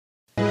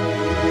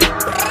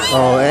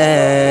Oh,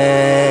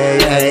 hey,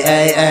 hey,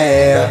 hey,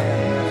 hey.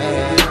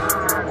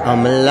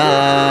 I'm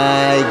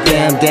like,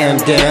 damn, damn,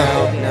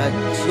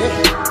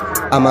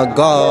 damn. I'ma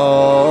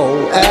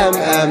go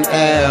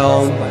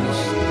MML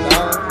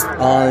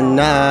all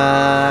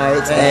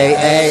night, hey,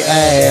 hey,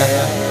 hey.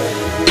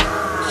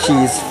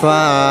 She's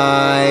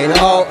fine,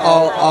 oh,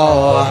 oh,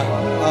 oh,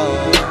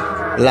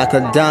 like a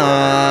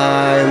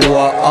dime,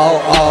 whoa,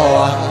 oh,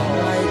 oh.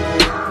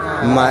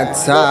 My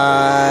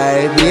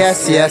type,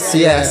 yes, yes,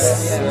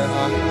 yes.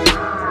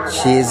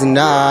 She's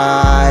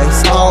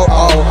nice, oh,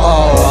 oh,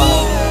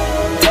 oh.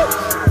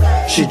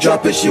 She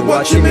drop it, she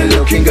watching me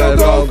looking, girl,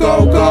 go,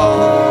 go,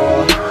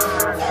 go.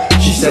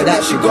 She said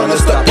that she gonna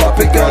stop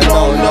popping, girl,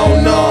 no,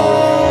 no, no.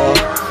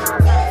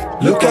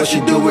 Look how she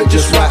do it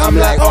just right, I'm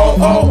like, oh,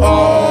 oh,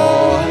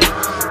 oh.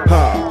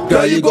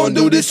 Girl, you gon'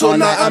 do this all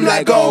night, I'm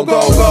like, go, go,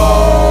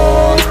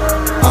 go.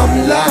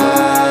 I'm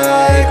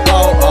like,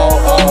 oh,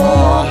 oh,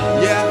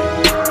 oh. Yeah.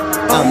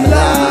 I'm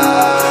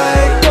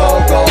like, go,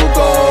 go,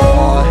 go.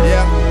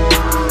 Yeah.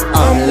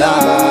 I'm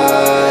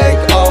like,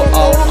 oh,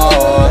 oh,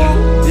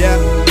 oh. Yeah.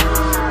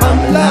 I'm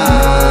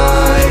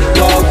like,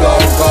 go, go,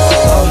 go.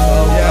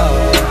 Yeah.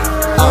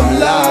 I'm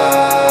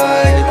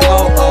like,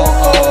 oh,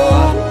 oh, oh.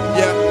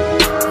 Yeah.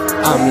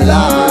 I'm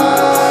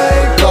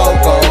like, go,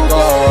 go,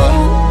 go.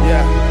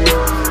 Yeah.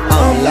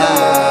 I'm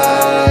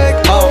like,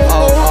 oh,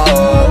 oh,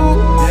 oh.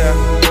 Yeah.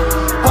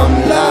 I'm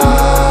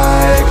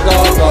like, go,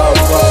 go,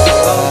 go.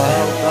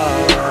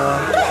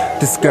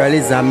 This girl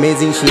is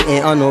amazing, she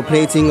ain't on no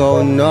plating,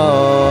 oh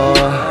no.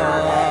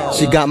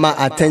 She got my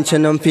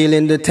attention, I'm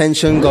feeling the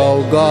tension,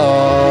 go,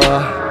 go.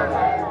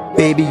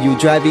 Baby, you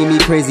driving me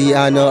crazy,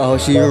 I know how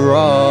she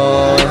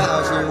roll.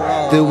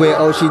 The way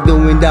how she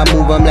doing that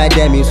move, I'm like,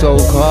 damn, you so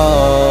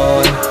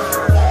cold.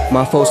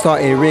 My phone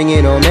started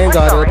ringing, oh man,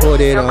 gotta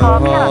put it on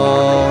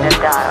hold.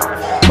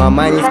 My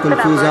mind is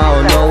confused, I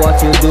don't know what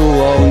to do,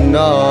 oh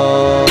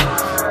no.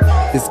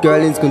 This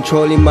girl is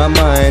controlling my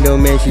mind, oh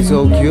man, she's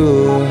so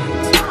cute.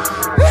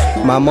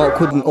 My mouth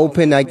couldn't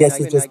open, I guess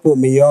it just put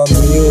me on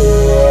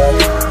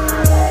mute.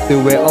 The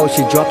way oh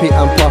she drop it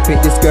and pop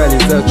it, this girl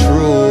is the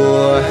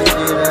truth.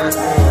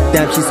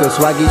 Damn, she's so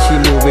swaggy, she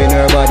moving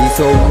her body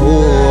so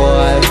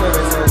cool.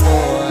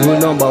 Rule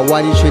number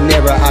one, you should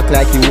never act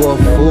like you a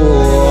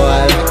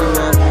fool.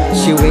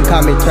 She wink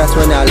at me twice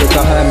when I look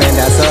at her, man,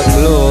 that's a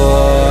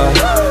clue.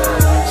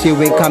 She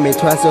wink at me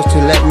twice just to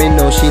let me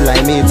know she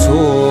like me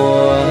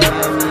too.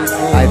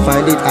 I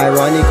find it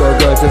ironic, oh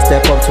girl, to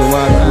step up to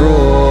my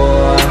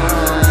crew.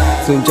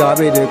 Soon job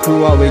with the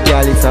crew, all with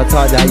gals, I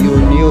thought that you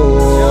knew.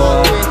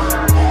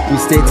 We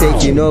stay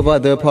taking over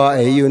the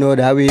party, you know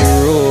that we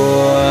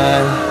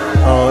rule.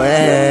 Oh,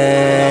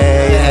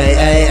 hey, hey,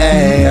 hey,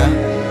 hey.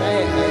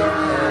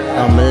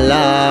 I'm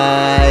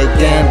like,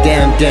 damn,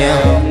 damn,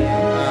 damn.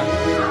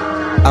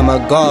 I'ma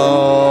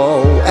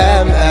go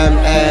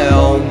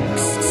MML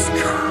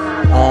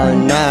all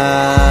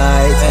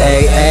night,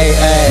 hey, hey,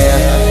 hey.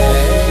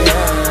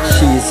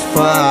 She's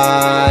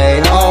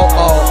fine, oh,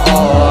 oh,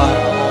 oh,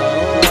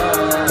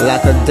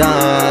 like a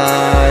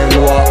dime,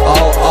 whoa,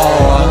 oh, oh.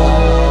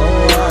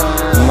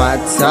 My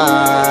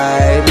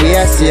type,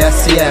 yes,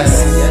 yes, yes.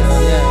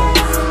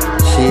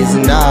 She's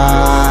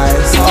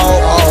nice,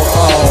 oh,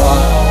 oh, oh.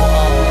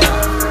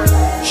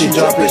 She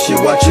drop it, she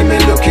watching me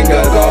looking,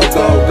 girl, go,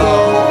 go, go.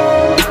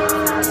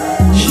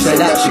 She said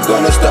that she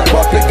gonna stop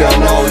popping, girl,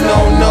 no, no,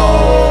 no.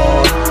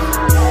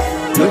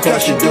 Look how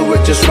she do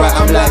it just right,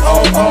 I'm like,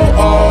 oh, oh,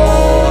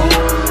 oh.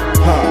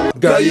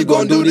 Girl, you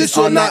gon' do this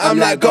all night, I'm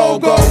like, go,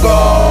 go,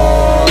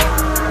 go.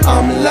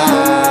 I'm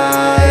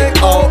like,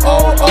 oh,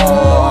 oh,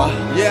 oh.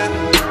 Yeah.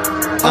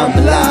 I'm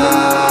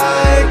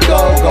like,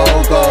 go, go,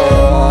 go.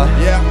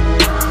 Yeah.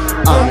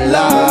 I'm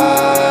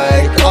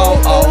like,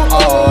 oh, oh,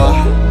 oh.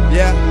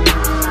 Yeah.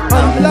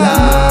 I'm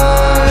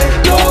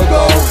like, go,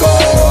 go, go.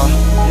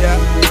 Yeah.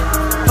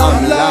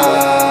 I'm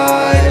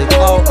like,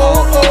 oh,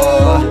 oh,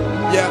 oh.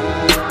 Yeah.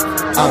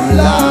 I'm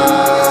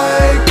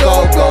like, go,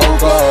 go,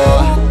 go.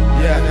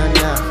 Yeah.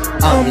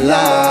 I'm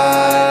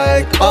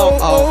like, oh,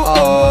 oh,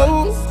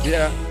 oh.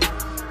 Yeah.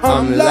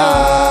 I'm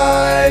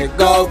like,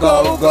 go, go.